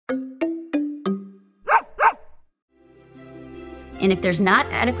And if there's not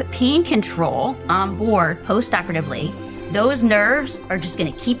adequate pain control on board post-operatively, those nerves are just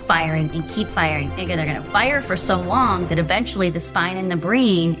going to keep firing and keep firing. And they're going to fire for so long that eventually the spine and the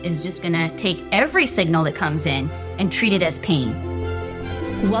brain is just going to take every signal that comes in and treat it as pain.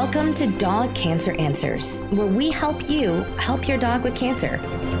 Welcome to Dog Cancer Answers, where we help you help your dog with cancer.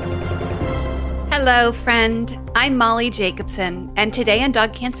 Hello, friend. I'm Molly Jacobson, and today on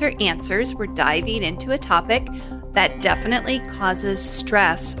Dog Cancer Answers, we're diving into a topic that definitely causes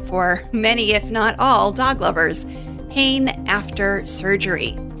stress for many, if not all, dog lovers: pain after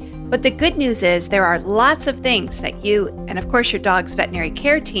surgery. But the good news is there are lots of things that you, and of course your dog's veterinary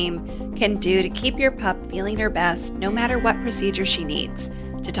care team, can do to keep your pup feeling her best no matter what procedure she needs.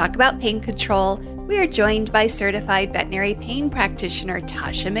 To talk about pain control, we are joined by certified veterinary pain practitioner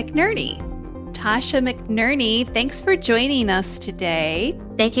Tasha McNerney. Tasha McNerney, thanks for joining us today.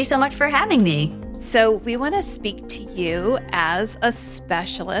 Thank you so much for having me. So we want to speak to you as a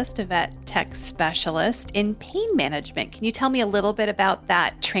specialist, a vet tech specialist in pain management. Can you tell me a little bit about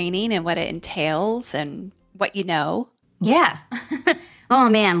that training and what it entails and what you know? Yeah. Oh,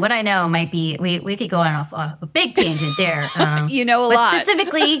 man, what I know might be, we could go on a big tangent there. You know a but lot.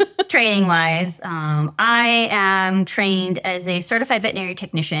 Specifically, training-wise, I am trained as a certified veterinary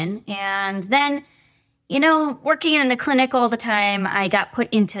technician. And then, working in the clinic all the time, I got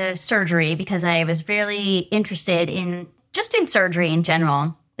put into surgery because I was really interested in surgery in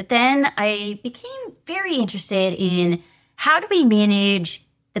general. But then I became very interested in how do we manage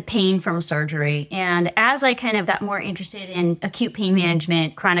the pain from surgery. And as I kind of got more interested in acute pain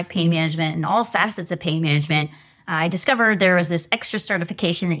management, chronic pain management, and all facets of pain management, I discovered there was this extra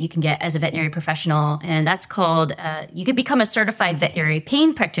certification that you can get as a veterinary professional, and that's called, you could become a certified veterinary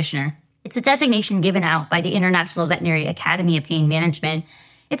pain practitioner. It's a designation given out by the International Veterinary Academy of Pain Management.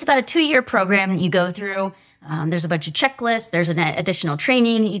 It's about a 2-year program that you go through. There's a bunch of checklists. There's an additional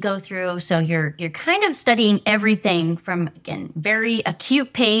training that you go through. So you're kind of studying everything from, again, very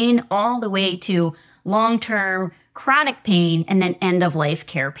acute pain all the way to long-term chronic pain and then end-of-life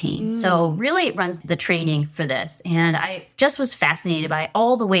care pain. So really it runs the training for this. And I just was fascinated by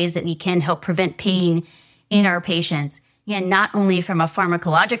all the ways that we can help prevent pain in our patients. And not only from a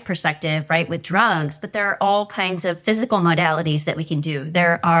pharmacologic perspective, right, with drugs, but there are all kinds of physical modalities that we can do.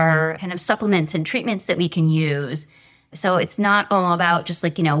 There are kind of supplements and treatments that we can use. So it's not all about just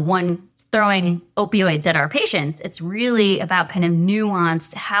one throwing opioids at our patients. It's really about kind of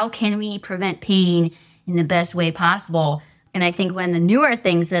nuanced, how can we prevent pain in the best way possible? And I think one of the newer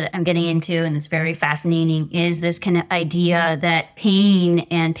things that I'm getting into, and it's very fascinating, is this kind of idea that pain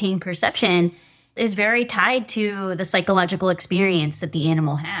and pain perception is very tied to the psychological experience that the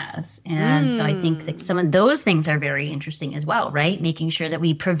animal has. And so I think that some of those things are very interesting as well, right? Making sure that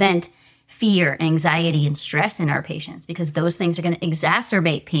we prevent fear, anxiety, and stress in our patients, because those things are going to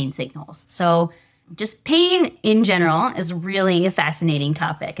exacerbate pain signals. So just pain in general is really a fascinating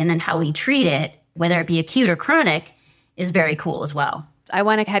topic. And then how we treat it, whether it be acute or chronic, is very cool as well. I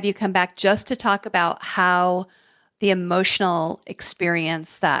want to have you come back just to talk about how the emotional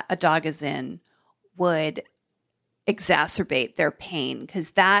experience that a dog is in would exacerbate their pain,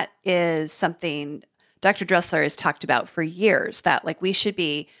 because that is something Dr. Dressler has talked about for years, that we should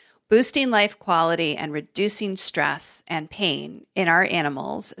be boosting life quality and reducing stress and pain in our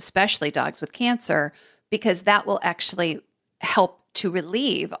animals, especially dogs with cancer, because that will actually help to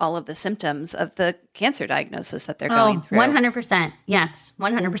relieve all of the symptoms of the cancer diagnosis that they're going through. 100%. Yes,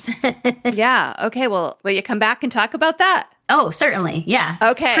 100%. Yeah. Okay. Well, will you come back and talk about that? Oh, certainly. Yeah.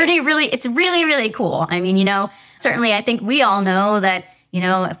 Okay. It's really, really cool. I mean, certainly I think we all know that,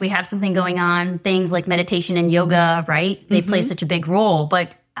 if we have something going on, things like meditation and yoga, right? They play such a big role.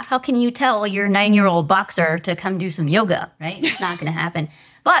 But how can you tell your 9-year-old boxer to come do some yoga, right? It's not going to happen.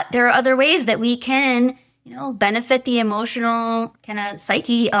 But there are other ways that we can, benefit the emotional kind of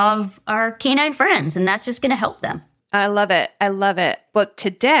psyche of our canine friends. And that's just going to help them. I love it. I love it. But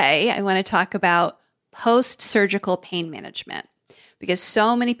today I want to talk about post-surgical pain management, because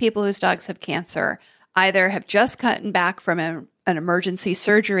so many people whose dogs have cancer either have just gotten back from an emergency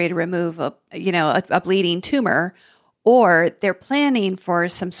surgery to remove a bleeding tumor, or they're planning for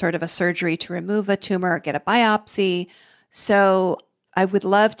some sort of a surgery to remove a tumor or get a biopsy. So I would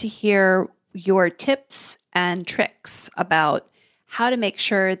love to hear your tips and tricks about how to make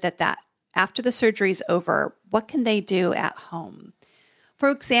sure that after the surgery is over, what can they do at home? For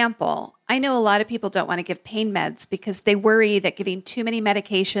example, I know a lot of people don't want to give pain meds because they worry that giving too many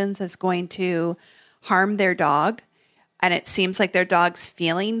medications is going to harm their dog. And it seems like their dog's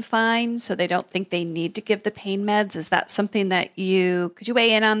feeling fine, so they don't think they need to give the pain meds. Is that something that could you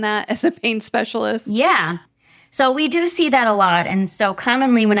weigh in on that as a pain specialist? Yeah. So we do see that a lot. And so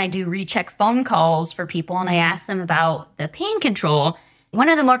commonly when I do recheck phone calls for people and I ask them about the pain control, one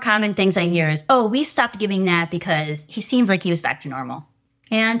of the more common things I hear is, oh, we stopped giving that because he seemed like he was back to normal.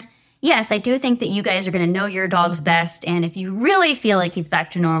 And yes, I do think that you guys are going to know your dog's best. And if you really feel like he's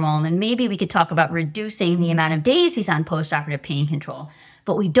back to normal, then maybe we could talk about reducing the amount of days he's on postoperative pain control.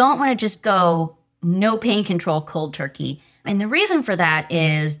 But we don't want to just go no pain control cold turkey. And the reason for that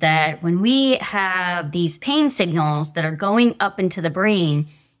is that when we have these pain signals that are going up into the brain,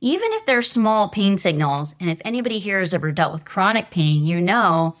 even if they're small pain signals, and if anybody here has ever dealt with chronic pain, you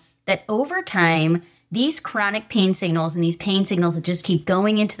know that over time, these chronic pain signals and these pain signals that just keep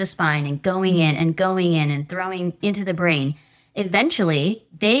going into the spine and going in and throwing into the brain, eventually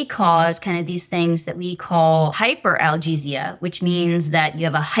they cause kind of these things that we call hyperalgesia, which means that you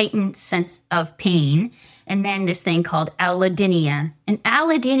have a heightened sense of pain. And then this thing called allodynia. And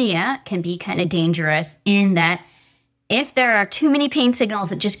allodynia can be kind of dangerous in that if there are too many pain signals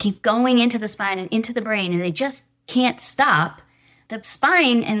that just keep going into the spine and into the brain and they just can't stop, the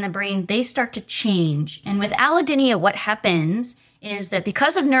spine and the brain, they start to change. And with allodynia, what happens is that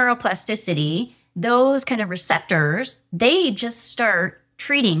because of neuroplasticity, those kind of receptors, they just start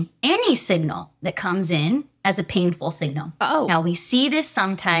treating any signal that comes in as a painful signal. Oh. Now, we see this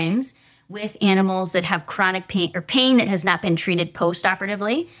sometimes with animals that have chronic pain or pain that has not been treated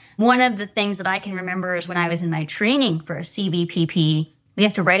postoperatively. One of the things that I can remember is when I was in my training for a CVPP, we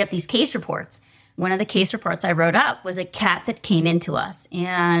have to write up these case reports. One of the case reports I wrote up was a cat that came into us,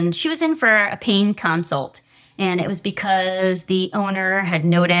 and she was in for a pain consult. And it was because the owner had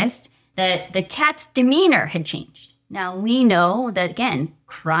noticed that the cat's demeanor had changed. Now, we know that, again,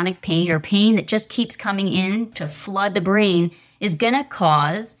 chronic pain or pain that just keeps coming in to flood the brain is going to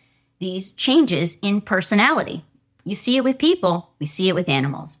cause these changes in personality. You see it with people, we see it with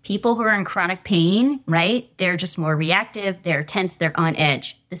animals. People who are in chronic pain, right? They're just more reactive, they're tense, they're on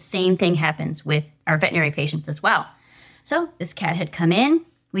edge. The same thing happens with our veterinary patients as well. So this cat had come in,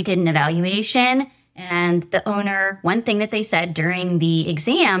 we did an evaluation, and the owner, one thing that they said during the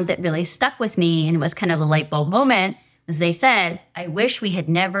exam that really stuck with me and was kind of a light bulb moment was they said, I wish we had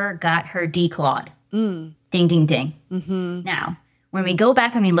never got her declawed. Ding, ding, ding. Mm-hmm. Now, when we go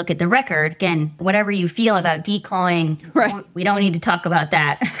back and we look at the record, again, whatever you feel about declawing, right, we don't need to talk about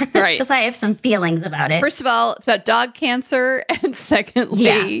that. Right. Because I have some feelings about it. First of all, it's about dog cancer. And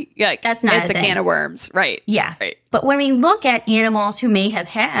secondly, that's not it's a can of worms. Right. Yeah. Right. But when we look at animals who may have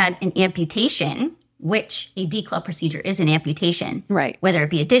had an amputation, which a declaw procedure is an amputation. Right. Whether it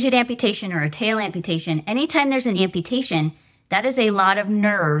be a digit amputation or a tail amputation, anytime there's an amputation, that is a lot of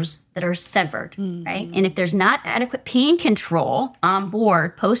nerves that are severed, right? And if there's not adequate pain control on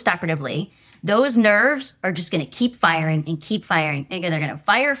board postoperatively, those nerves are just going to keep firing and keep firing. And they're going to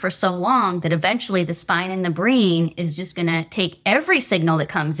fire for so long that eventually the spine and the brain is just going to take every signal that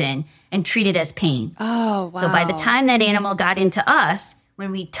comes in and treat it as pain. Oh, wow. So by the time that animal got into us,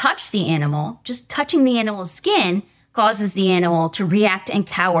 when we touch the animal, just touching the animal's skin causes the animal to react and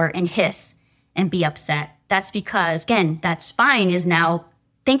cower and hiss and be upset. That's because, again, that spine is now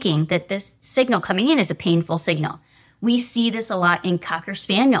thinking that this signal coming in is a painful signal. We see this a lot in Cocker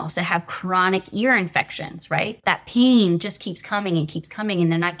Spaniels that have chronic ear infections, right? That pain just keeps coming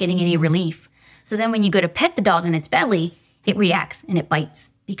and they're not getting any relief. So then when you go to pet the dog in its belly, it reacts and it bites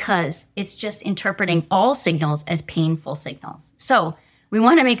because it's just interpreting all signals as painful signals. So we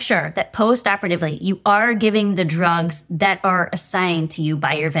want to make sure that post-operatively you are giving the drugs that are assigned to you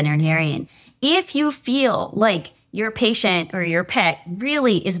by your veterinarian. If you feel like your patient or your pet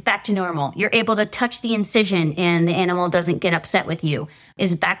really is back to normal, you're able to touch the incision and the animal doesn't get upset with you,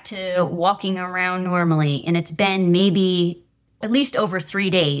 is back to walking around normally, and it's been maybe at least over 3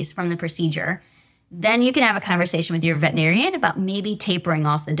 days from the procedure, then you can have a conversation with your veterinarian about maybe tapering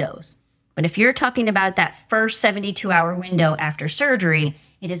off the dose. But if you're talking about that first 72-hour window after surgery,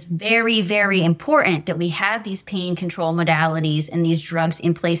 it is very, very important that we have these pain control modalities and these drugs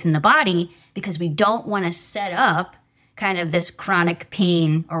in place in the body because we don't want to set up kind of this chronic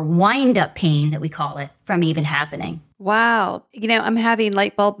pain or wind-up pain that we call it from even happening. Wow. I'm having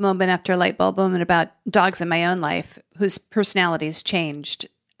light bulb moment after light bulb moment about dogs in my own life whose personalities changed.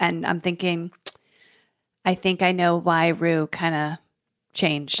 And I'm thinking, I think I know why Rue kind of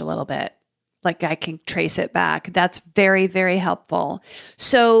changed a little bit. Like I can trace it back. That's very, very helpful.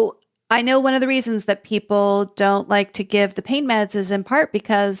 So I know one of the reasons that people don't like to give the pain meds is in part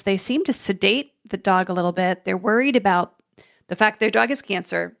because they seem to sedate the dog a little bit. They're worried about the fact their dog has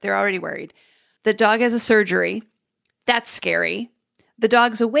cancer. They're already worried. The dog has a surgery. That's scary. The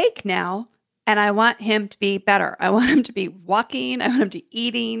dog's awake now, and I want him to be better. I want him to be walking. I want him to be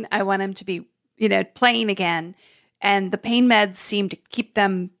eating. I want him to be, playing again. And the pain meds seem to keep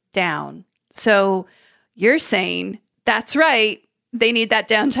them down. So you're saying, that's right, they need that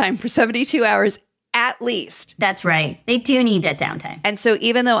downtime for 72 hours at least. That's right. They do need that downtime. And so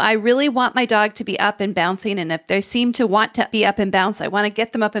even though I really want my dog to be up and bouncing, and if they seem to want to be up and bounce, I want to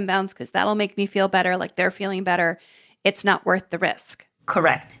get them up and bounce because that'll make me feel better, like they're feeling better. It's not worth the risk.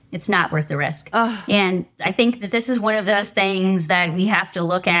 Correct. It's not worth the risk. Oh. And I think that this is one of those things that we have to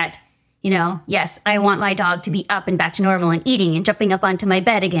look at. Yes, I want my dog to be up and back to normal and eating and jumping up onto my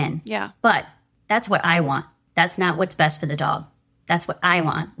bed again. Yeah. But that's what I want. That's not what's best for the dog. That's what I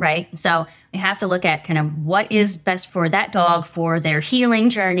want, right? So we have to look at kind of what is best for that dog for their healing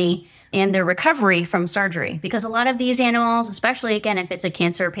journey and their recovery from surgery. Because a lot of these animals, especially again, if it's a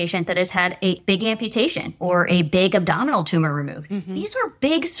cancer patient that has had a big amputation or a big abdominal tumor removed, these are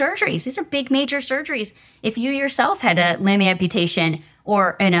big surgeries. These are big major surgeries. If you yourself had a limb amputation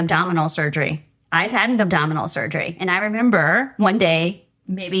or an abdominal surgery, I've had an abdominal surgery. And I remember one day,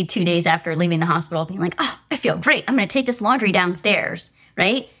 maybe 2 days after leaving the hospital, being like, oh, I feel great. I'm going to take this laundry downstairs,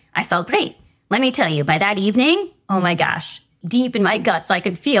 right? I felt great. Let me tell you, by that evening, oh my gosh, deep in my guts, I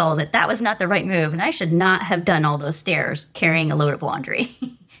could feel that was not the right move. And I should not have done all those stairs carrying a load of laundry.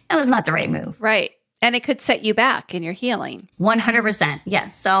 That was not the right move. Right. And it could set you back in your healing. 100%.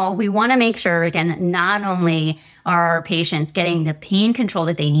 Yes. So we want to make sure, again, that not only are our patients getting the pain control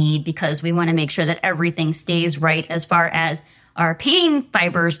that they need, because we want to make sure that everything stays right as far as our pain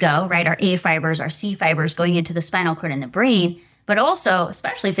fibers go, right? Our A fibers, our C fibers going into the spinal cord and the brain, but also,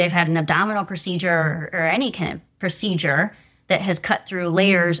 especially if they've had an abdominal procedure or any kind of procedure that has cut through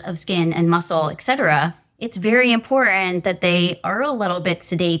layers of skin and muscle, etc., it's very important that they are a little bit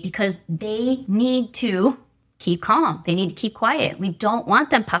sedate because they need to keep calm. They need to keep quiet. We don't want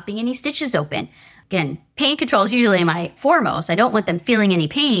them popping any stitches open. Again, pain control is usually my foremost. I don't want them feeling any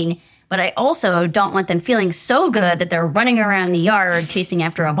pain, but I also don't want them feeling so good that they're running around the yard chasing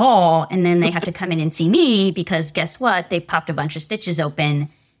after a ball, and then they have to come in and see me because guess what? They popped a bunch of stitches open.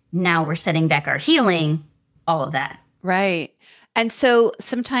 Now we're setting back our healing, all of that. Right. And so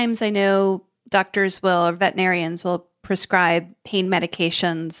sometimes I know doctors will, or veterinarians will prescribe pain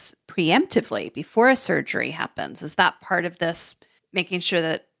medications preemptively before a surgery happens. Is that part of this, making sure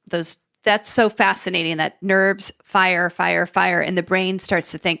that that's so fascinating that nerves fire, and the brain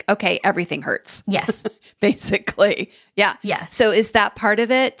starts to think, okay, everything hurts. Yes. Basically. Yeah. Yes. So is that part of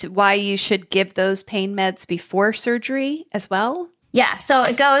it, why you should give those pain meds before surgery as well? Yeah, so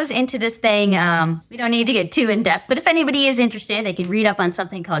it goes into this thing. We don't need to get too in depth, but if anybody is interested, they can read up on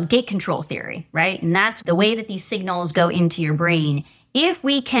something called gate control theory, right? And that's the way that these signals go into your brain. If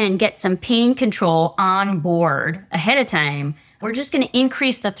we can get some pain control on board ahead of time, we're just going to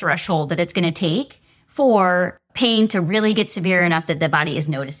increase the threshold that it's going to take for pain to really get severe enough that the body is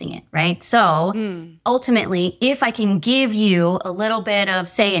noticing it, right? So ultimately, if I can give you a little bit of,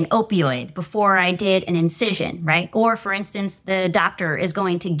 say, an opioid before I did an incision, right? Or for instance, the doctor is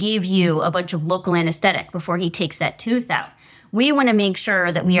going to give you a bunch of local anesthetic before he takes that tooth out. We want to make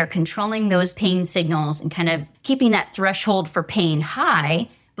sure that we are controlling those pain signals and kind of keeping that threshold for pain high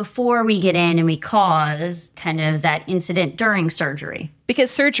before we get in and we cause kind of that incident during surgery.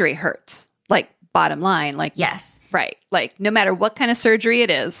 Because surgery hurts. Like, bottom line, like, yes. Right. Like, no matter what kind of surgery it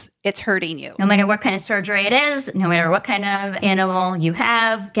is, it's hurting you. No matter what kind of surgery it is, no matter what kind of animal you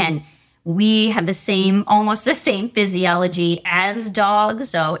have, again, we have almost the same physiology as dogs.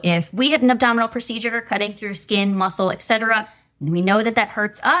 So if we had an abdominal procedure, cutting through skin, muscle, etc., we know that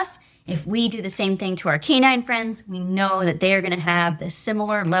hurts us. If we do the same thing to our canine friends, we know that they are going to have the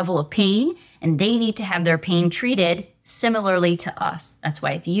similar level of pain, and they need to have their pain treated similarly to us. That's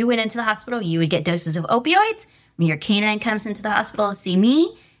why if you went into the hospital, you would get doses of opioids. When your canine comes into the hospital to see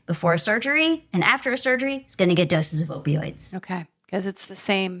me before a surgery and after a surgery, it's going to get doses of opioids. Okay, because it's the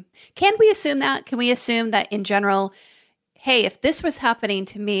same. Can we assume that? Can we assume that in general, hey, if this was happening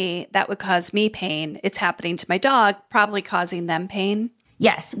to me, that would cause me pain. It's happening to my dog, probably causing them pain.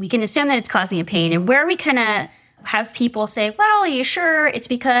 Yes, we can assume that it's causing a pain. And where we kind of have people say, well, are you sure? It's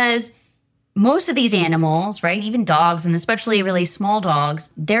because most of these animals, right, even dogs, and especially really small dogs,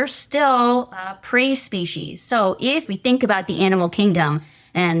 they're still a prey species. So if we think about the animal kingdom,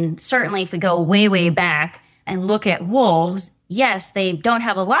 and certainly if we go way, way back and look at wolves, yes, they don't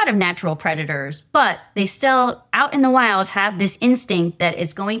have a lot of natural predators, but they still, out in the wild, have this instinct that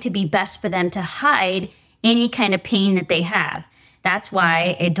it's going to be best for them to hide any kind of pain that they have. That's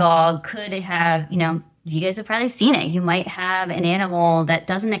why a dog could have, you guys have probably seen it. You might have an animal that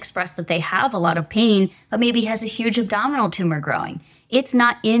doesn't express that they have a lot of pain, but maybe has a huge abdominal tumor growing. It's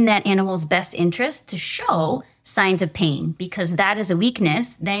not in that animal's best interest to show signs of pain, because that is a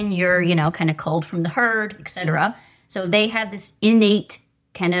weakness. Then you're, kind of culled from the herd, etc. So they have this innate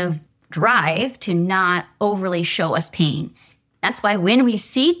kind of drive to not overly show us pain. That's why when we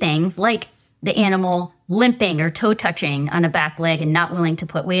see things like the animal limping or toe touching on a back leg and not willing to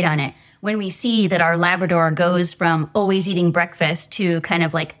put weight on it, when we see that our Labrador goes from always eating breakfast to kind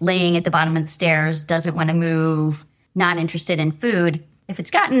of like laying at the bottom of the stairs, doesn't want to move, not interested in food, if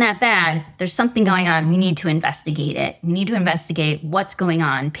it's gotten that bad, there's something going on. We need to investigate it. We need to investigate what's going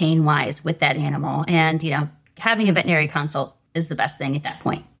on pain-wise with that animal. And, having a veterinary consult is the best thing at that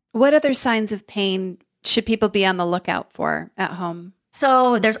point. What other signs of pain should people be on the lookout for at home?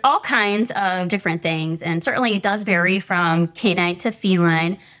 So there's all kinds of different things, and certainly it does vary from canine to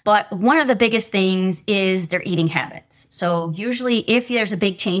feline, but one of the biggest things is their eating habits. So usually if there's a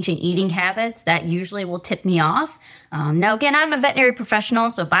big change in eating habits, that usually will tip me off. Now, again, I'm a veterinary professional,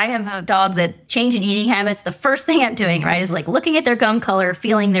 so if I have a dog that change in eating habits, the first thing I'm doing, right, is like looking at their gum color,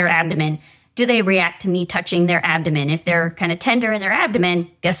 feeling their abdomen. Do they react to me touching their abdomen? If they're kind of tender in their abdomen,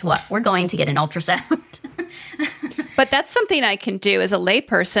 guess what? We're going to get an ultrasound. But that's something I can do as a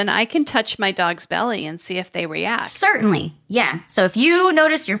layperson. I can touch my dog's belly and see if they react. Certainly. Yeah. So if you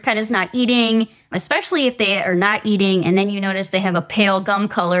notice your pet is not eating, especially if they are not eating, and then you notice they have a pale gum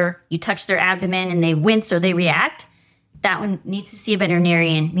color, you touch their abdomen and they wince or they react, that one needs to see a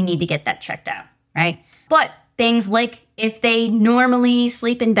veterinarian. We need to get that checked out, right? But things like if they normally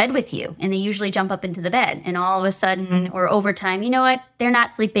sleep in bed with you and they usually jump up into the bed and all of a sudden or over time, you know what, they're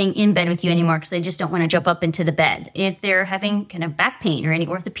not sleeping in bed with you anymore because they just don't want to jump up into the bed. If they're having kind of back pain or any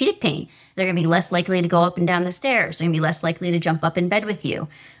orthopedic pain, they're going to be less likely to go up and down the stairs. They're going to be less likely to jump up in bed with you.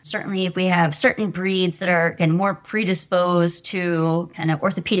 Certainly if we have certain breeds that are again, more predisposed to kind of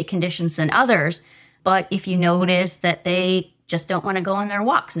orthopedic conditions than others, but if you notice that they just don't want to go on their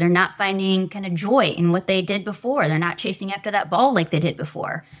walks. They're not finding kind of joy in what they did before. They're not chasing after that ball like they did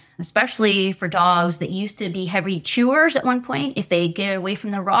before, especially for dogs that used to be heavy chewers at one point. If they get away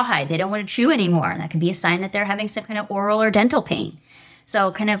from the rawhide, they don't want to chew anymore. And that can be a sign that they're having some kind of oral or dental pain.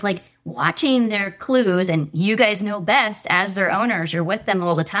 So kind of like watching their clues, and you guys know best as their owners, you're with them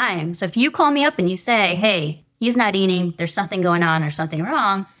all the time. So if you call me up and you say, hey, he's not eating, there's something going on, there's something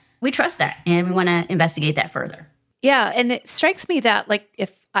wrong, we trust that and we want to investigate that further. Yeah. And it strikes me that like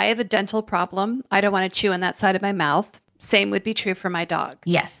if I have a dental problem, I don't want to chew on that side of my mouth. Same would be true for my dog.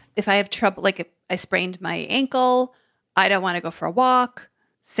 Yes. If I have trouble, like if I sprained my ankle, I don't want to go for a walk.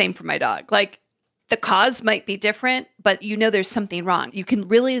 Same for my dog. Like the cause might be different, but there's something wrong. You can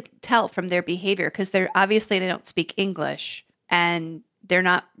really tell from their behavior because they don't speak English and they're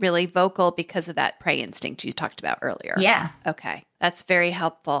not really vocal because of that prey instinct you talked about earlier. Yeah. Okay. That's very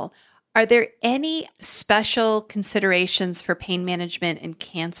helpful. Are there any special considerations for pain management in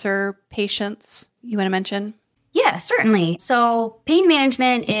cancer patients you want to mention? Yeah, certainly. So pain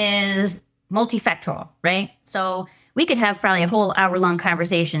management is multifactorial, right? So we could have probably a whole hour-long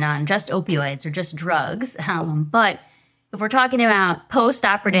conversation on just opioids or just drugs. But if we're talking about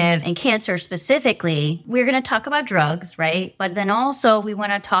post-operative and cancer specifically, we're going to talk about drugs, right? But then also we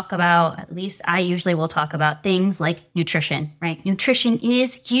want to talk about, at least I usually will talk about things like nutrition, right? Nutrition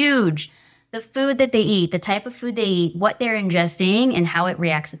is huge. The food that they eat, the type of food they eat, what they're ingesting and how it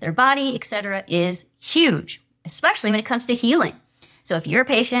reacts with their body, et cetera, is huge, especially when it comes to healing. So if your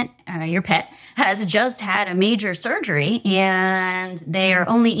patient, your pet, has just had a major surgery and they are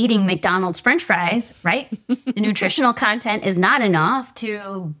only eating McDonald's French fries, right? The nutritional content is not enough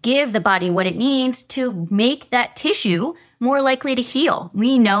to give the body what it needs to make that tissue more likely to heal.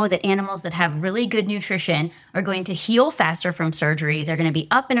 We know that animals that have really good nutrition are going to heal faster from surgery. They're going to be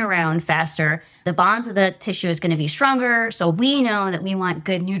up and around faster. The bonds of the tissue is going to be stronger. So we know that we want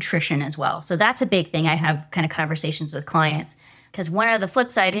good nutrition as well. So that's a big thing I have kind of conversations with clients. Because one of the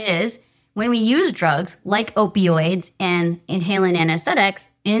flip side is when we use drugs like opioids and inhalant anesthetics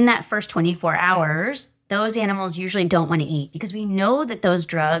in that first 24 hours, those animals usually don't want to eat because we know that those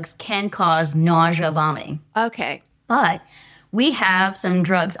drugs can cause nausea, vomiting. Okay. But we have some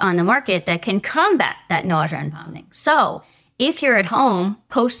drugs on the market that can combat that nausea and vomiting. So if you're at home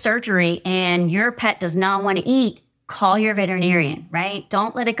post-surgery and your pet does not want to eat, call your veterinarian, right?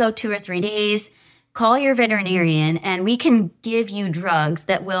 Don't let it go 2 or 3 days. Call your veterinarian and we can give you drugs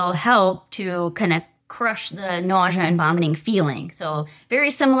that will help to kind of crush the nausea and vomiting feeling. So very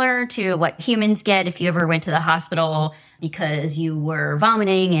similar to what humans get if you ever went to the hospital because you were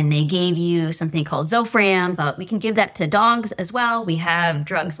vomiting and they gave you something called Zofran, but we can give that to dogs as well. We have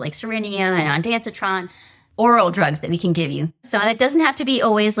drugs like Cerenia and ondansetron, oral drugs that we can give you. So that doesn't have to be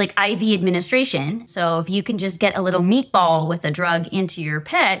always like IV administration. So if you can just get a little meatball with a drug into your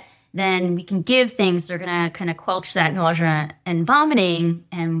pet, then we can give things that are going to kind of quench that nausea and vomiting.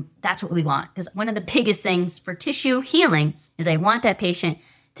 And that's what we want. Because one of the biggest things for tissue healing is I want that patient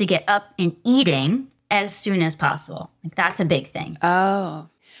to get up and eating as soon as possible. Like, that's a big thing. Oh,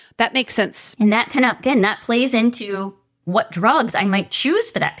 that makes sense. And that kind of, again, that plays into what drugs I might choose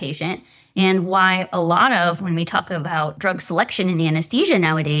for that patient, and why a lot of, when we talk about drug selection in anesthesia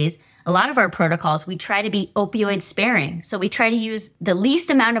nowadays, a lot of our protocols, we try to be opioid sparing. So we try to use the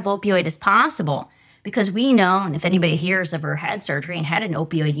least amount of opioid as possible, because we know, and if anybody here has ever had surgery and had an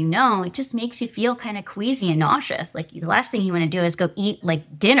opioid, you know, it just makes you feel kind of queasy and nauseous. Like, the last thing you want to do is go eat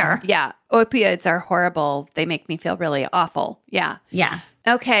like dinner. Yeah. Opioids are horrible. They make me feel really awful. Yeah. Yeah.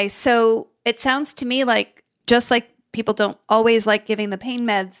 Okay. So it sounds to me like, just like people don't always like giving the pain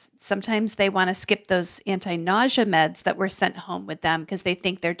meds, sometimes they want to skip those anti-nausea meds that were sent home with them because they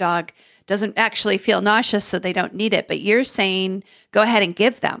think their dog doesn't actually feel nauseous, so they don't need it. But you're saying go ahead and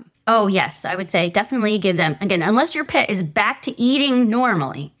give them. Oh, yes. I would say definitely give them, again, unless your pet is back to eating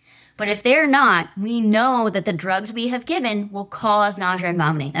normally. But if they're not, we know that the drugs we have given will cause nausea and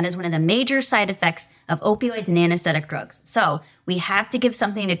vomiting. That is one of the major side effects of opioids and anesthetic drugs. So we have to give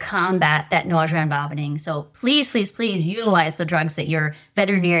something to combat that nausea and vomiting. So please, please, please utilize the drugs that your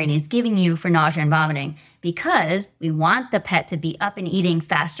veterinarian is giving you for nausea and vomiting, because we want the pet to be up and eating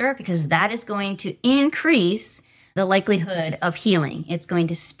faster, because that is going to increase the likelihood of healing. It's going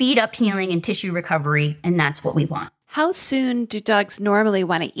to speed up healing and tissue recovery, and that's what we want. How soon do dogs normally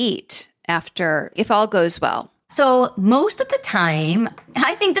want to eat after, if all goes well? So most of the time,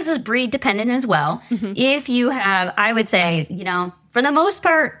 I think this is breed dependent as well. Mm-hmm. If you have, I would say, you know, for the most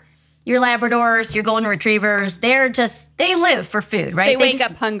part, your Labradors, your Golden Retrievers, they live for food, right? They wake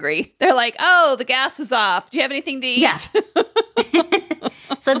up hungry. They're like, oh, the gas is off. Do you have anything to eat? Yeah.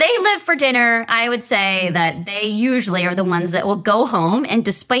 So they live for dinner. I would say that they usually are the ones that will go home and,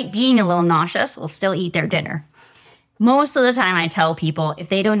 despite being a little nauseous, will still eat their dinner. Most of the time I tell people, if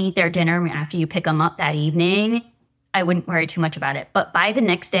they don't eat their dinner after you pick them up that evening, I wouldn't worry too much about it. But by the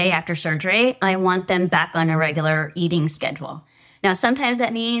next day after surgery, I want them back on a regular eating schedule. Now, sometimes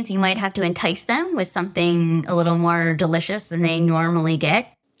that means you might have to entice them with something a little more delicious than they normally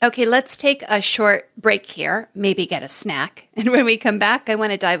get. Okay, let's take a short break here, maybe get a snack. And when we come back, I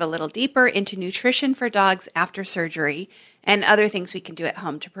want to dive a little deeper into nutrition for dogs after surgery and other things we can do at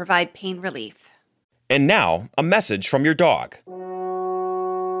home to provide pain relief. And now, a message from your dog.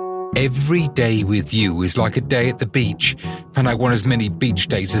 Every day with you is like a day at the beach, and I want as many beach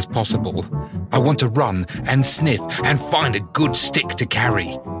days as possible. I want to run and sniff and find a good stick to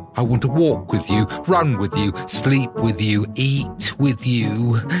carry. I want to walk with you, run with you, sleep with you, eat with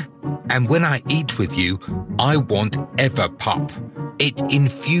you. And when I eat with you, I want Everpup. It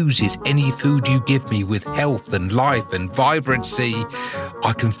infuses any food you give me with health and life and vibrancy.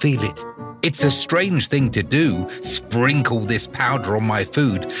 I can feel it. It's a strange thing to do, sprinkle this powder on my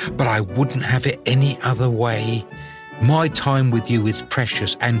food, but I wouldn't have it any other way. My time with you is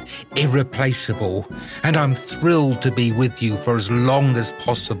precious and irreplaceable, and I'm thrilled to be with you for as long as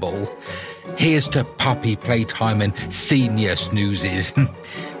possible. Here's to puppy playtime and senior snoozes.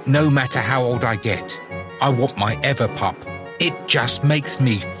 No matter how old I get, I want my Everpup. It just makes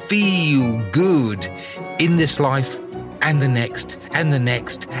me feel good in this life. And the next, and the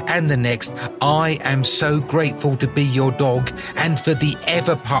next, and the next. I am so grateful to be your dog and for the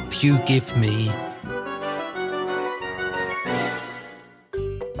Everpup you give me.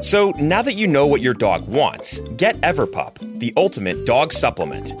 So now that you know what your dog wants, get Everpup, the ultimate dog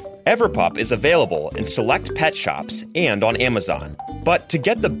supplement. Everpup is available in select pet shops and on Amazon. But to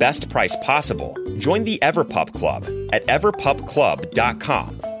get the best price possible, join the Everpup Club at everpupclub.com,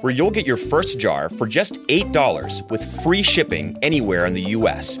 where you'll get your first jar for just $8 with free shipping anywhere in the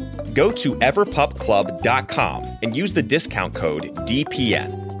U.S. Go to everpupclub.com and use the discount code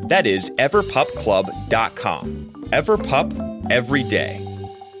DPN. That is everpupclub.com. Everpup every day.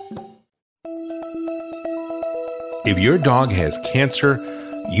 If your dog has cancer,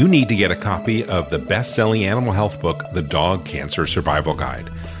 you need to get a copy of the best-selling animal health book, The Dog Cancer Survival Guide.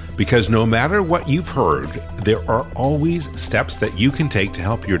 Because no matter what you've heard, there are always steps that you can take to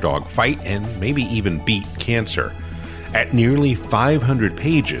help your dog fight and maybe even beat cancer. At nearly 500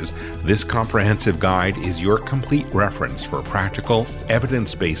 pages, this comprehensive guide is your complete reference for practical,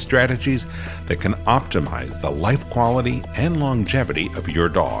 evidence-based strategies that can optimize the life quality and longevity of your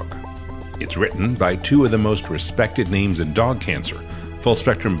dog. It's written by two of the most respected names in dog cancer,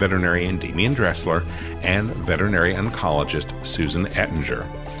 full-spectrum veterinarian Damian Dressler and veterinary oncologist Susan Ettinger.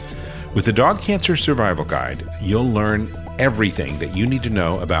 With the Dog Cancer Survival Guide, you'll learn everything that you need to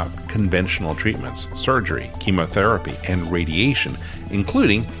know about conventional treatments, surgery, chemotherapy, and radiation,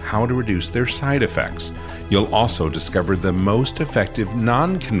 including how to reduce their side effects. You'll also discover the most effective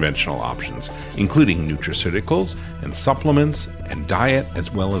non-conventional options, including nutraceuticals and supplements and diet,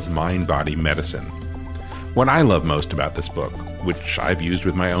 as well as mind-body medicine. What I love most about this book, which I've used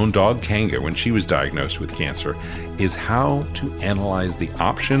with my own dog Kanga when she was diagnosed with cancer, is how to analyze the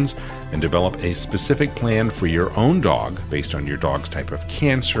options and develop a specific plan for your own dog based on your dog's type of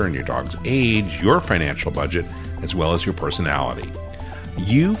cancer and your dog's age, your financial budget, as well as your personality.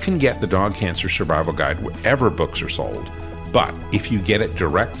 You can get the Dog Cancer Survival Guide wherever books are sold, but if you get it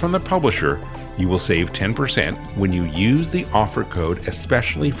direct from the publisher, you will save 10% when you use the offer code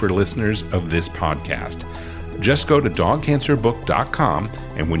especially for listeners of this podcast. Just go to dogcancerbook.com,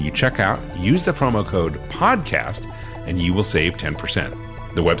 and when you check out, use the promo code PODCAST and you will save 10%.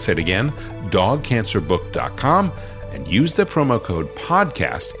 The website again, dogcancerbook.com, and use the promo code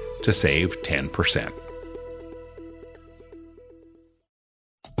PODCAST to save 10%.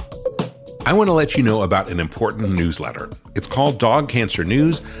 I want to let you know about an important newsletter. It's called Dog Cancer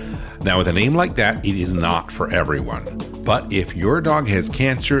News. Now, with a name like that, it is not for everyone. But if your dog has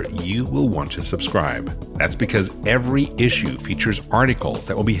cancer, you will want to subscribe. That's because every issue features articles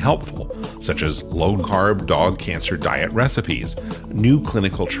that will be helpful, such as low-carb dog cancer diet recipes, new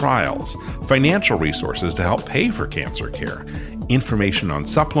clinical trials, financial resources to help pay for cancer care, information on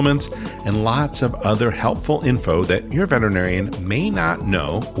supplements, and lots of other helpful info that your veterinarian may not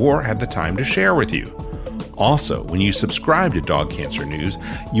know or have the time to share with you. Also, when you subscribe to Dog Cancer News,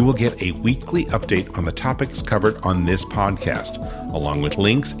 you will get a weekly update on the topics covered on this podcast, along with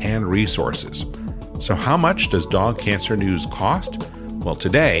links and resources. So how much does Dog Cancer News cost? Well,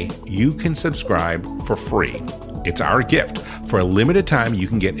 today, you can subscribe for free. It's our gift. For a limited time, you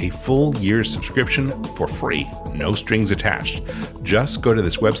can get a full year's subscription for free, no strings attached. Just go to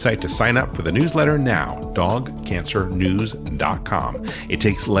this website to sign up for the newsletter now, dogcancernews.com. It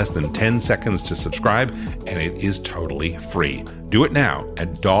takes less than 10 seconds to subscribe, and it is totally free. Do it now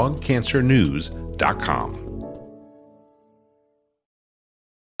at dogcancernews.com.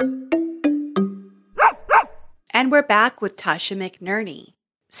 And we're back with Tasha McNerney.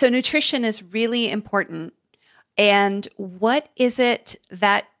 So nutrition is really important. And what is it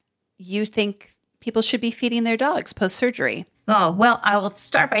that you think people should be feeding their dogs post-surgery? Oh, well, I will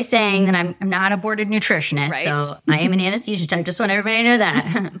start by saying that I'm not a boarded nutritionist, Right. so I am an anesthesiologist. I just want everybody to know that.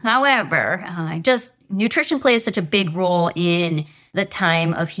 However, nutrition plays such a big role in the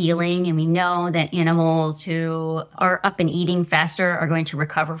time of healing, and we know that animals who are up and eating faster are going to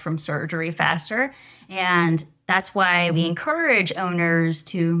recover from surgery faster, and that's why we encourage owners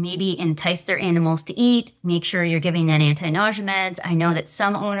to maybe entice their animals to eat, make sure you're giving them anti-nausea meds. I know that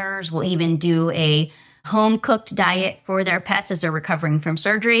some owners will even do a home-cooked diet for their pets as they're recovering from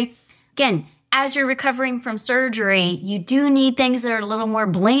surgery. Again, as you're recovering from surgery, you do need things that are a little more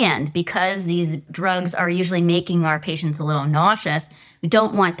bland because these drugs are usually making our patients a little nauseous. We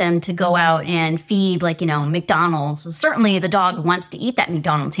don't want them to go out and feed McDonald's. So certainly the dog wants to eat that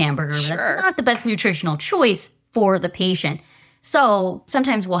McDonald's hamburger, but Sure. that's not the best nutritional choice for the patient. So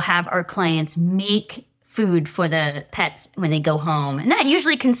sometimes we'll have our clients make food for the pets when they go home. And that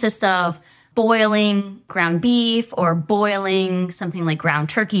usually consists of boiling ground beef or boiling something like ground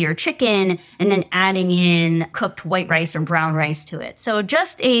turkey or chicken, and then adding in cooked white rice or brown rice to it. So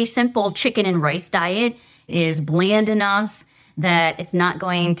just a simple chicken and rice diet is bland enough that it's not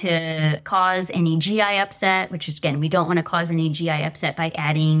going to cause any GI upset, which is, again, we don't want to cause any GI upset by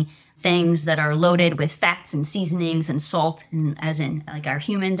adding things that are loaded with fats and seasonings and salt, and as in like our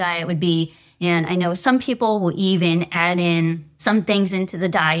human diet would be. And I know some people will even add in some things into the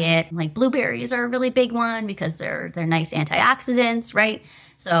diet, like blueberries are a really big one because they're nice antioxidants, right?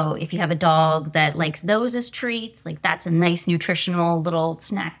 So if you have a dog that likes those as treats, like that's a nice nutritional little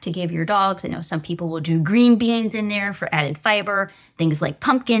snack to give your dogs. I know some people will do green beans in there for added fiber. Things like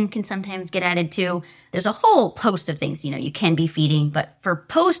pumpkin can sometimes get added too. There's a whole host of things, you can be feeding, but for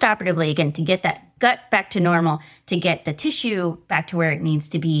post-operatively, again, to get that gut back to normal, to get the tissue back to where it needs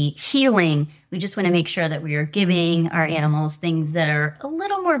to be healing, we just want to make sure that we are giving our animals things that are a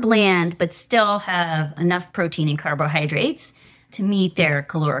little more bland, but still have enough protein and carbohydrates to meet their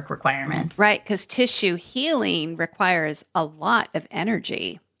caloric requirements. Right, because tissue healing requires a lot of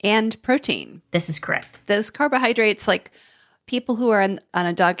energy and protein. This is correct. Those carbohydrates, like people who are on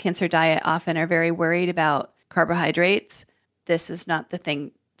a dog cancer diet often are very worried about carbohydrates. This is not the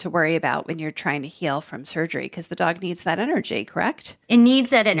thing to worry about when you're trying to heal from surgery because the dog needs that energy, correct? It needs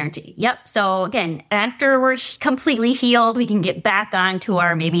that energy. Yep. So again, after we're completely healed, we can get back onto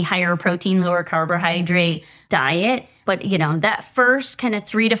our maybe higher protein, lower carbohydrate diet. But, that first kind of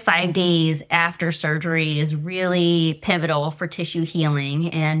 3 to 5 days after surgery is really pivotal for tissue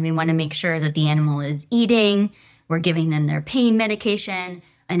healing. And we want to make sure that the animal is eating, we're giving them their pain medication.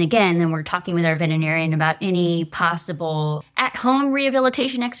 And again, then we're talking with our veterinarian about any possible at-home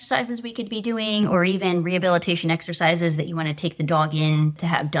rehabilitation exercises we could be doing, or even rehabilitation exercises that you want to take the dog in to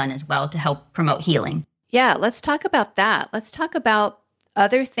have done as well to help promote healing. Yeah, let's talk about that. Let's talk about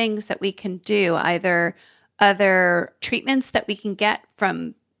other things that we can do, either other treatments that we can get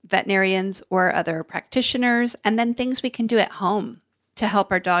from veterinarians or other practitioners, and then things we can do at home to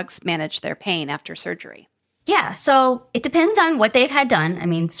help our dogs manage their pain after surgery. Yeah, so it depends on what they've had done. I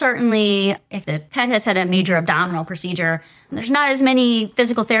mean, certainly if the pet has had a major abdominal procedure, there's not as many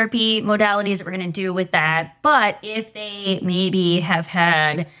physical therapy modalities that we're going to do with that. But if they maybe have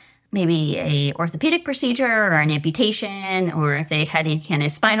had maybe a orthopedic procedure or an amputation, or if they had any kind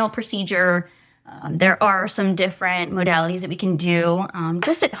of spinal procedure, there are some different modalities that we can do.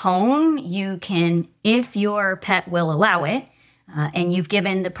 Just at home, you can, if your pet will allow it, and you've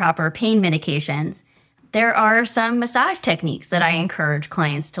given the proper pain medications, there are some massage techniques that I encourage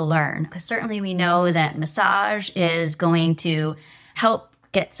clients to learn, because certainly we know that massage is going to help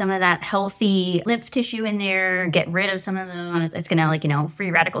get some of that healthy lymph tissue in there, get rid of some of the, it's going to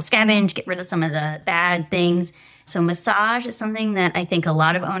free radical scavenge, get rid of some of the bad things. So massage is something that I think a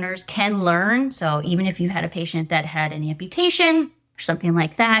lot of owners can learn. So even if you had a patient that had an amputation or something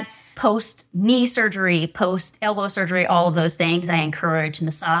like that, post knee surgery, post elbow surgery, all of those things, I encourage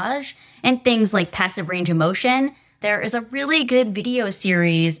massage. And things like passive range of motion. There is a really good video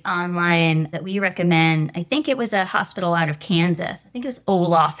series online that we recommend. I think it was a hospital out of Kansas. I think it was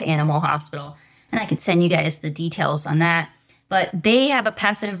Olaf Animal Hospital. And I could send you guys the details on that. But they have a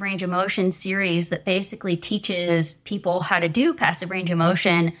passive range of motion series that basically teaches people how to do passive range of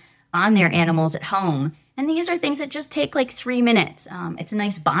motion on their animals at home. And these are things that just take like 3 minutes. It's a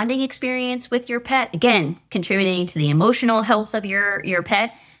nice bonding experience with your pet. Again, contributing to the emotional health of your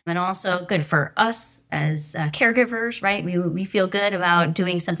pet. And also good for us as caregivers, right? We feel good about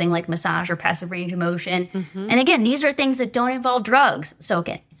doing something like massage or passive range of motion. Mm-hmm. And again, these are things that don't involve drugs. So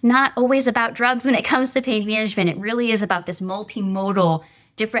again, it's not always about drugs when it comes to pain management. It really is about this multimodal,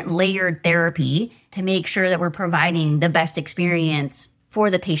 different layered therapy to make sure that we're providing the best experience for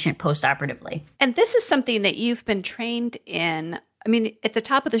the patient post-operatively. And this is something that you've been trained in. I mean, at the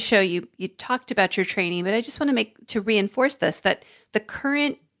top of the show, you talked about your training, but I just want to reinforce this, that the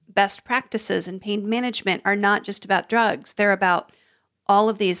current best practices in pain management are not just about drugs. They're about all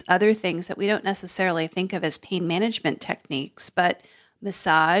of these other things that we don't necessarily think of as pain management techniques, but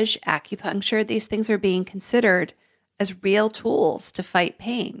massage, acupuncture, these things are being considered as real tools to fight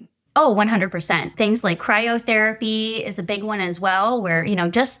pain. Oh, 100%. Things like cryotherapy is a big one as well, where,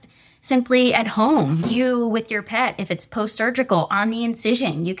 just simply at home, you with your pet, if it's post-surgical on the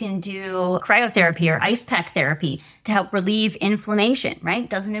incision, you can do cryotherapy or ice pack therapy to help relieve inflammation, right?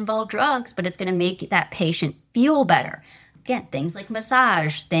 Doesn't involve drugs, but it's going to make that patient feel better. Again, things like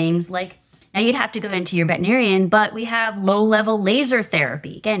massage, things like, now you'd have to go into your veterinarian, but we have low-level laser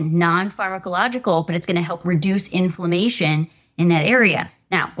therapy. Again, non-pharmacological, but it's going to help reduce inflammation in that area.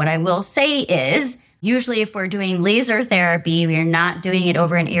 Now, what I will say is, usually if we're doing laser therapy, we are not doing it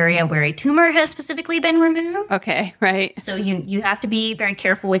over an area where a tumor has specifically been removed. Okay, right. So you have to be very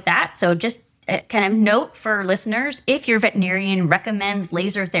careful with that. So just a kind of note for listeners, if your veterinarian recommends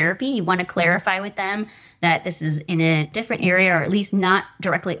laser therapy, you want to clarify with them that this is in a different area, or at least not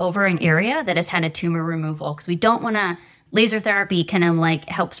directly over an area that has had a tumor removal, because we don't want to. Laser therapy kind of like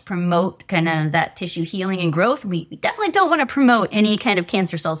helps promote kind of that tissue healing and growth. We definitely don't want to promote any kind of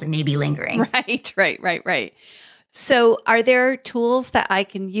cancer cells that may be lingering. Right. So are there tools that I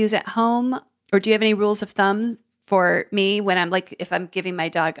can use at home, or do you have any rules of thumb for me when if I'm giving my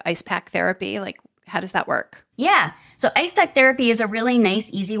dog ice pack therapy, how does that work? Yeah. So ice pack therapy is a really nice,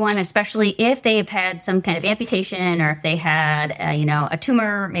 easy one, especially if they've had some kind of amputation, or if they had, a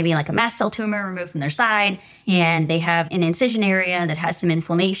tumor, maybe like a mast cell tumor removed from their side, and they have an incision area that has some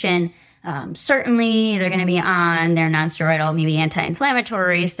inflammation. Certainly, they're going to be on their nonsteroidal, maybe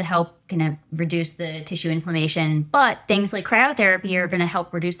anti-inflammatories to help kind of reduce the tissue inflammation. But things like cryotherapy are going to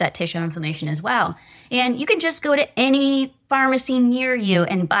help reduce that tissue inflammation as well. And you can just go to any pharmacy near you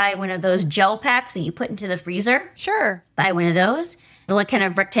and buy one of those gel packs that you put into the freezer. Sure. Buy one of those, the kind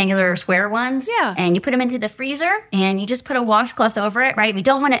of rectangular or square ones. Yeah. And you put them into the freezer and you just put a washcloth over it, right? We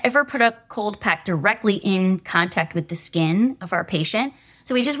don't want to ever put a cold pack directly in contact with the skin of our patient. So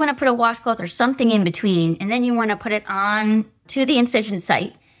So we just want to put a washcloth or something in between, and then you want to put it on to the incision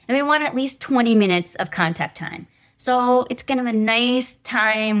site. And we want at least 20 minutes of contact time. So it's kind of a nice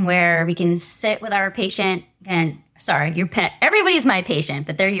time where we can sit with our patient and, sorry, your pet. Everybody's my patient,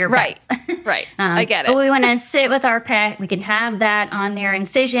 but they're your pets. Right. I get it. But we want to sit with our pet. We can have that on their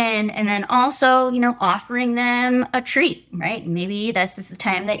incision, and then also, offering them a treat, right? Maybe this is the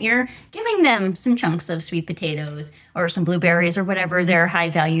time that you're giving them some chunks of sweet potatoes or some blueberries or whatever their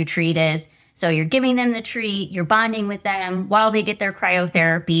high value treat is. So you're giving them the treat, you're bonding with them while they get their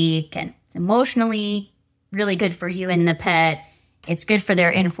cryotherapy. Again, it's emotionally really good for you and the pet. It's good for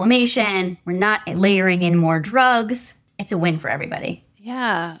their inflammation. We're not layering in more drugs. It's a win for everybody.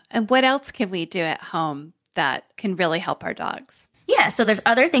 Yeah. And what else can we do at home that can really help our dogs? Yeah, so there's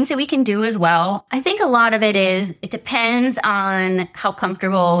other things that we can do as well. I think a lot of it depends on how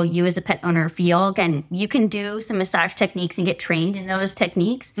comfortable you as a pet owner feel. Again, you can do some massage techniques and get trained in those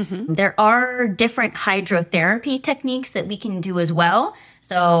techniques. Mm-hmm. There are different hydrotherapy techniques that we can do as well.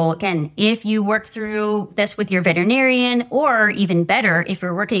 So again, if you work through this with your veterinarian, or even better, if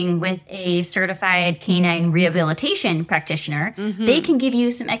you're working with a certified canine rehabilitation practitioner, mm-hmm. they can give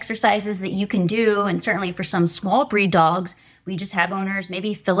you some exercises that you can do. And certainly for some small breed dogs, we just have owners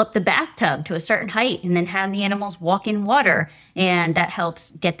maybe fill up the bathtub to a certain height and then have the animals walk in water. And that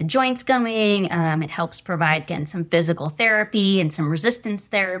helps get the joints going. It helps provide, again, some physical therapy and some resistance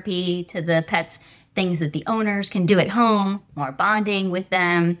therapy to the pets, things that the owners can do at home, more bonding with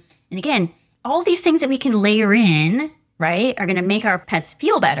them. And again, all these things that we can layer in, right, are going to make our pets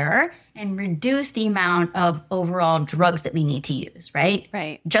feel better and reduce the amount of overall drugs that we need to use, right?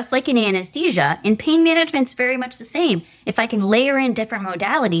 Right. Just like in anesthesia, in pain management, it's very much the same. If I can layer in different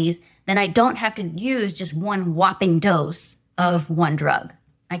modalities, then I don't have to use just one whopping dose of one drug.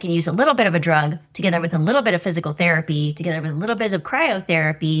 I can use a little bit of a drug together with a little bit of physical therapy, together with a little bit of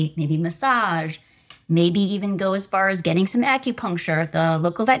cryotherapy, maybe massage, maybe even go as far as getting some acupuncture at the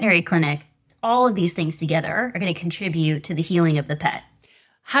local veterinary clinic. All of these things together are going to contribute to the healing of the pet.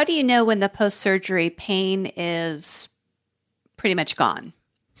 How do you know when the post-surgery pain is pretty much gone?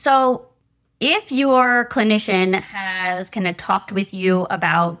 So if your clinician has kind of talked with you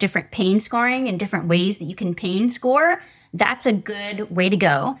about different pain scoring and different ways that you can pain score, that's a good way to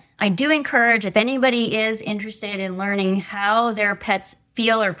go. I do encourage, if anybody is interested in learning how their pets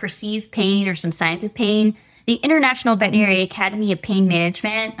feel or perceive pain or some signs of pain, the International Veterinary Academy of Pain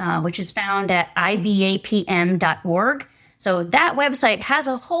Management, which is found at ivapm.org. So that website has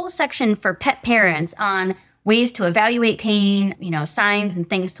a whole section for pet parents on ways to evaluate pain, signs and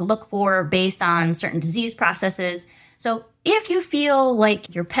things to look for based on certain disease processes. So if you feel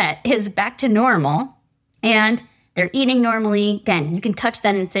like your pet is back to normal and they're eating normally, again, you can touch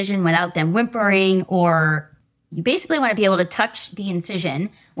that incision without them whimpering, or you basically want to be able to touch the incision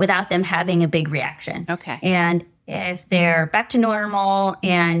without them having a big reaction. Okay. And if they're back to normal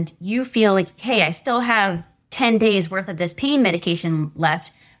and you feel like, hey, I still have 10 days worth of this pain medication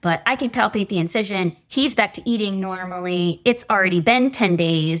left, but I can palpate the incision. He's back to eating normally. It's already been 10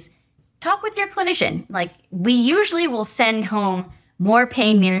 days. Talk with your clinician. Like, we usually will send home more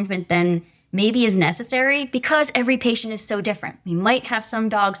pain management than maybe is necessary because every patient is so different. We might have some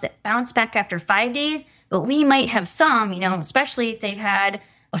dogs that bounce back after 5 days, but we might have some, especially if they've had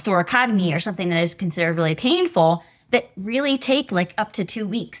a thoracotomy or something that is considered really painful, that really take like up to 2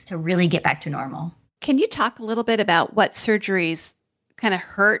 weeks to really get back to normal. Can you talk a little bit about what surgeries kind of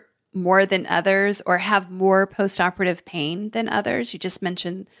hurt more than others or have more postoperative pain than others? You just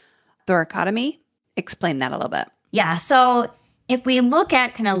mentioned thoracotomy. Explain that a little bit. Yeah. So if we look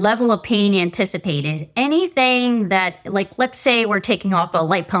at kind of level of pain anticipated, anything that, like, let's say we're taking off a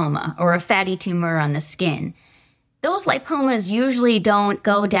lipoma or a fatty tumor on the skin, those lipomas usually don't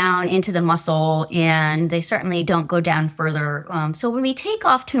go down into the muscle, and they certainly don't go down further. So when we take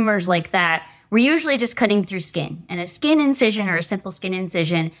off tumors like that, we're usually just cutting through skin. And a skin incision or a simple skin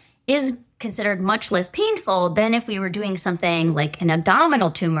incision is considered much less painful than if we were doing something like an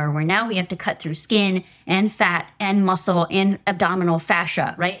abdominal tumor, where now we have to cut through skin and fat and muscle and abdominal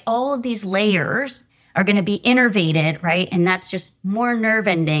fascia, right? All of these layers are going to be innervated, right? And that's just more nerve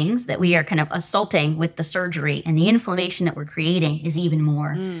endings that we are kind of assaulting with the surgery, and the inflammation that we're creating is even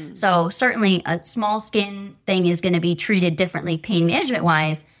more. So certainly a small skin thing is going to be treated differently pain management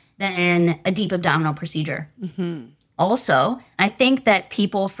wise than a deep abdominal procedure. Mm-hmm. Also, I think that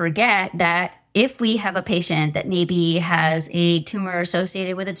people forget that if we have a patient that maybe has a tumor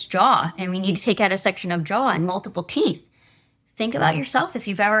associated with its jaw and we need to take out a section of jaw and multiple teeth, think about yourself if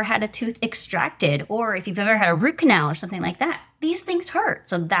you've ever had a tooth extracted or if you've ever had a root canal or something like that. These things hurt.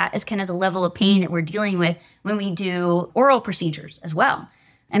 So that is kind of the level of pain that we're dealing with when we do oral procedures as well.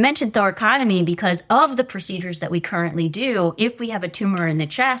 I mentioned thoracotomy because of the procedures that we currently do. If we have a tumor in the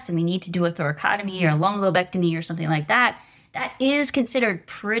chest and we need to do a thoracotomy or a lung lobectomy or something like that, that is considered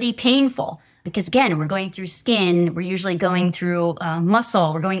pretty painful. Because again, we're going through skin, we're usually going through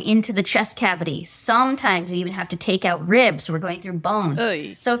muscle, we're going into the chest cavity. Sometimes we even have to take out ribs, so we're going through bone.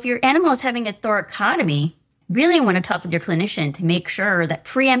 Oy. So if your animal is having a thoracotomy, really want to talk with your clinician to make sure that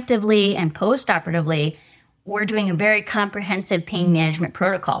preemptively and post-operatively, we're doing a very comprehensive pain management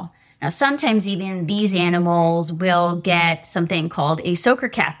protocol. Now, sometimes even these animals will get something called a Soaker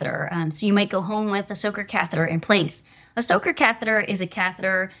catheter. So you might go home with a Soaker catheter in place. A Soaker catheter is a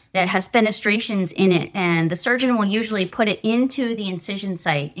catheter that has fenestrations in it, and the surgeon will usually put it into the incision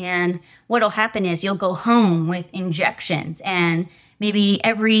site. And what'll happen is you'll go home with injections, and maybe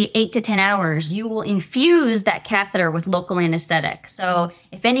every 8 to 10 hours, you will infuse that catheter with local anesthetic. So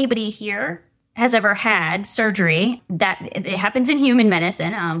if anybody here has ever had surgery, that it happens in human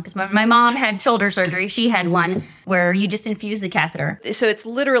medicine, because my mom had shoulder surgery. She had one where you just infuse the catheter. So it's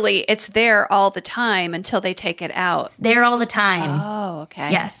literally, it's there all the time until they take it out. There all the time. Oh,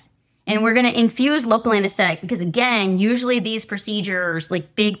 okay. Yes. And we're going to infuse local anesthetic because, again, usually these procedures,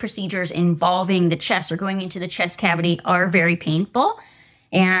 like big procedures involving the chest or going into the chest cavity, are very painful.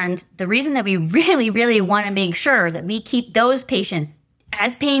 And the reason that we really, really want to make sure that we keep those patients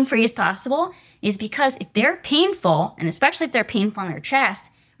as pain-free as possible is because if they're painful, and especially if they're painful in their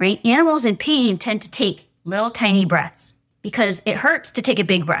chest, right, animals in pain tend to take little tiny breaths because it hurts to take a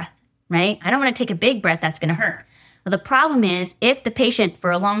big breath, right? I don't want to take a big breath, that's going to hurt. Well, the problem is if the patient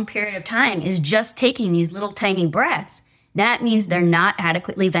for a long period of time is just taking these little tiny breaths, that means they're not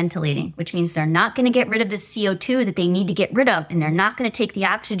adequately ventilating, which means they're not going to get rid of the CO2 that they need to get rid of, and they're not going to take the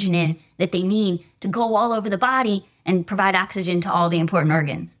oxygen in that they need to go all over the body and provide oxygen to all the important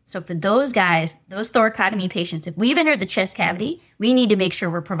organs. So for those guys, those thoracotomy patients, if we've entered the chest cavity, we need to make sure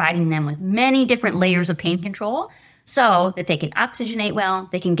we're providing them with many different layers of pain control so that they can oxygenate well,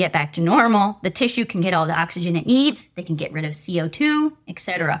 they can get back to normal, the tissue can get all the oxygen it needs, they can get rid of CO2,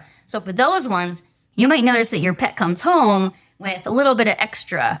 etc. So for those ones, you might notice that your pet comes home with a little bit of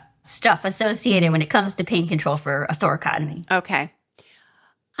extra stuff associated when it comes to pain control for a thoracotomy. Okay.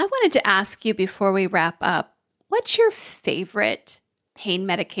 I wanted to ask you before we wrap up, what's your favorite pain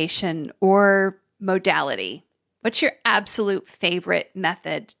medication or modality? What's your absolute favorite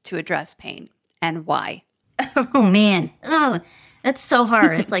method to address pain and why? Oh, man. Oh, that's so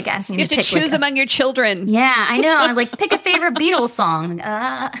hard. It's like asking You have to choose among your children. Yeah, I know. I was like, pick a favorite Beatles song.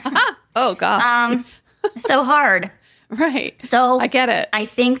 Oh, God. So hard. Right. So I get it. I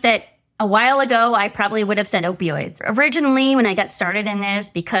think that a while ago, I probably would have said opioids. Originally, when I got started in this,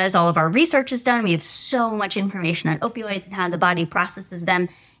 because all of our research is done, we have so much information on opioids and how the body processes them,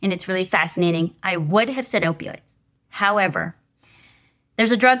 and it's really fascinating. I would have said opioids. However,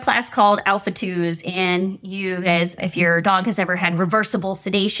 there's a drug class called alpha-2s, and you guys, if your dog has ever had reversible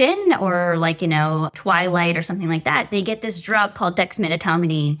sedation or Twilight or something like that, they get this drug called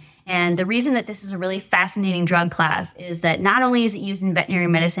dexmedetomidine. And the reason that this is a really fascinating drug class is that not only is it used in veterinary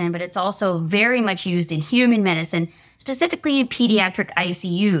medicine, but it's also very much used in human medicine, specifically in pediatric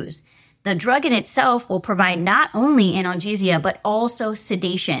ICUs. The drug in itself will provide not only analgesia, but also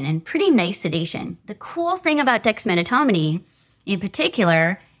sedation, and pretty nice sedation. The cool thing about dexmedetomidine, in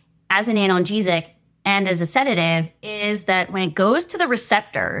particular, as an analgesic and as a sedative, is that when it goes to the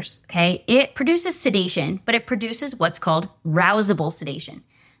receptors, okay, it produces sedation, but it produces what's called rousable sedation.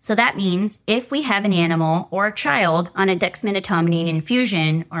 So that means if we have an animal or a child on a dexmedetomidine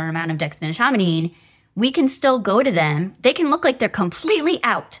infusion or amount of dexmedetomidine, we can still go to them. They can look like they're completely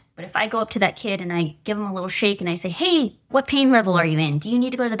out. But if I go up to that kid and I give them a little shake and I say, hey, what pain level are you in? Do you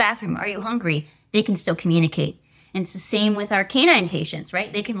need to go to the bathroom? Are you hungry? They can still communicate. And it's the same with our canine patients,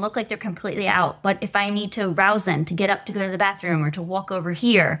 right? They can look like they're completely out. But if I need to rouse them to get up to go to the bathroom or to walk over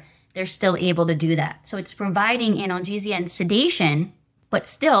here, they're still able to do that. So it's providing analgesia and sedation, but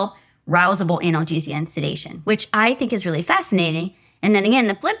still rousable analgesia and sedation, which I think is really fascinating. And then again,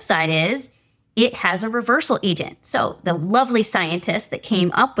 the flip side is it has a reversal agent. So the lovely scientists that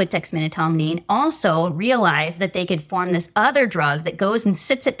came up with dexmedetomidine also realized that they could form this other drug that goes and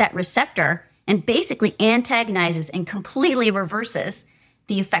sits at that receptor and basically antagonizes and completely reverses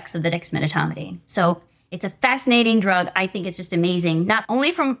the effects of the dexmedetomidine. So it's a fascinating drug. I think it's just amazing, not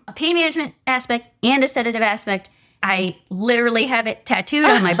only from a pain management aspect and a sedative aspect. I literally have it tattooed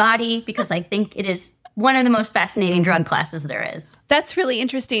on my body because I think it is one of the most fascinating drug classes there is. That's really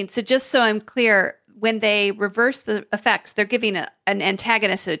interesting. So just so I'm clear, when they reverse the effects, they're giving an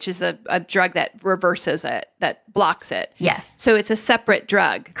antagonist, which is a drug that reverses it, that blocks it. Yes. So it's a separate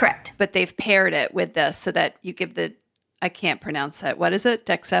drug. Correct. But they've paired it with this so that you give the I can't pronounce that. What is it?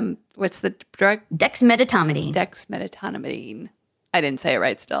 What's the drug? Dexmedetomidine. Dexmedetomidine. I didn't say it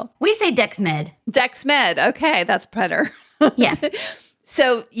right still. We say Dexmed. Dexmed. Okay, that's better. Yeah.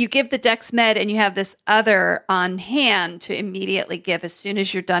 So you give the Dexmed and you have this other on hand to immediately give as soon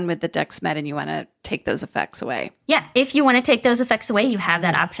as you're done with the Dexmed and you want to take those effects away. Yeah. If you want to take those effects away, you have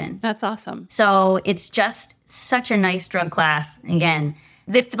that option. That's awesome. So it's just such a nice drug class. Again,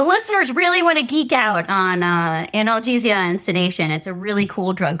 if the listeners really want to geek out on analgesia and sedation, it's a really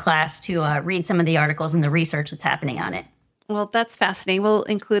cool drug class to read some of the articles and the research that's happening on it. Well, that's fascinating. We'll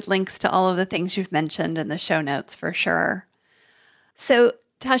include links to all of the things you've mentioned in the show notes for sure. So,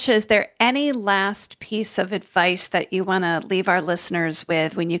 Tasha, is there any last piece of advice that you want to leave our listeners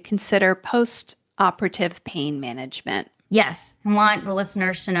with when you consider post-operative pain management? Yes, I want the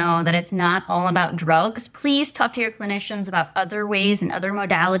listeners to know that it's not all about drugs. Please talk to your clinicians about other ways and other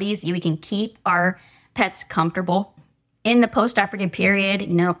modalities that we can keep our pets comfortable. In the post-operative period,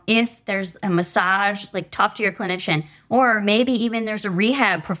 if there's a massage, talk to your clinician, or maybe even there's a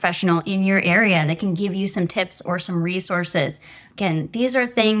rehab professional in your area that can give you some tips or some resources. Again, these are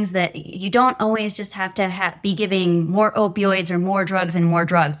things that you don't always just have to be giving more opioids or more drugs and more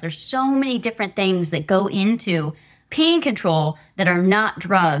drugs. There's so many different things that go into pain control that are not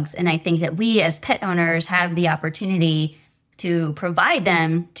drugs. And I think that we as pet owners have the opportunity to provide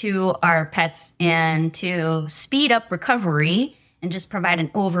them to our pets and to speed up recovery and just provide an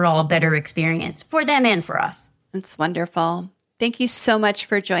overall better experience for them and for us. That's wonderful. Thank you so much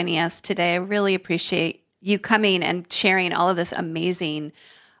for joining us today. I really appreciate you coming and sharing all of this amazing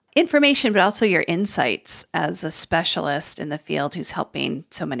information, but also your insights as a specialist in the field who's helping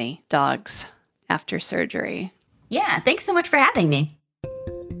so many dogs after surgery. Yeah, thanks so much for having me.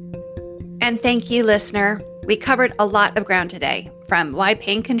 And thank you, listener. We covered a lot of ground today, from why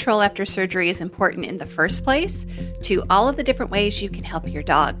pain control after surgery is important in the first place to all of the different ways you can help your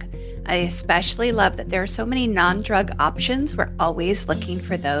dog. I especially love that there are so many non-drug options. We're always looking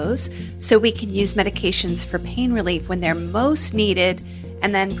for those so we can use medications for pain relief when they're most needed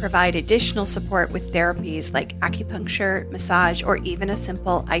and then provide additional support with therapies like acupuncture, massage, or even a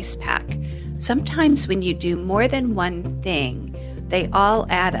simple ice pack. Sometimes when you do more than one thing, they all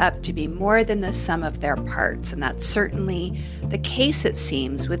add up to be more than the sum of their parts, and that's certainly the case, it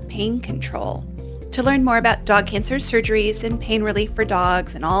seems, with pain control. To learn more about dog cancer surgeries and pain relief for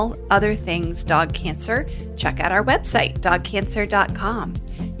dogs and all other things dog cancer, check out our website, dogcancer.com.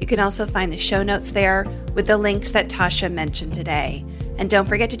 You can also find the show notes there with the links that Tasha mentioned today. And don't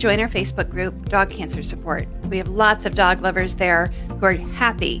forget to join our Facebook group, Dog Cancer Support. We have lots of dog lovers there who are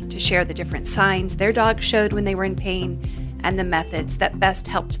happy to share the different signs their dog showed when they were in pain and the methods that best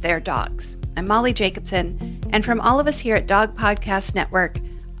helped their dogs. I'm Molly Jacobson, and from all of us here at Dog Podcast Network,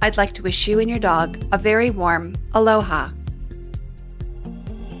 I'd like to wish you and your dog a very warm aloha.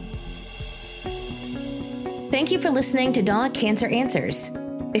 Thank you for listening to Dog Cancer Answers.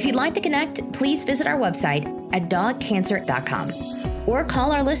 If you'd like to connect, please visit our website at dogcancer.com or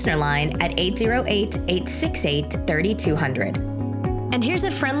call our listener line at 808-868-3200. And here's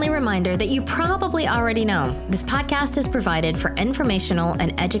a friendly reminder that you probably already know. This podcast is provided for informational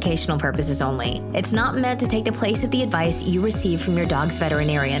and educational purposes only. It's not meant to take the place of the advice you receive from your dog's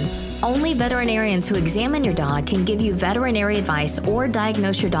veterinarian. Only veterinarians who examine your dog can give you veterinary advice or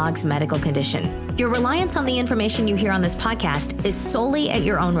diagnose your dog's medical condition. Your reliance on the information you hear on this podcast is solely at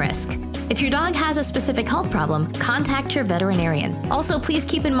your own risk. If your dog has a specific health problem, contact your veterinarian. Also, please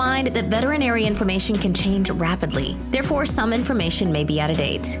keep in mind that veterinary information can change rapidly. Therefore, some information may be out of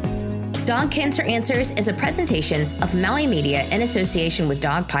date. Dog Cancer Answers is a presentation of Maui Media in association with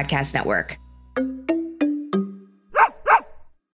Dog Podcast Network.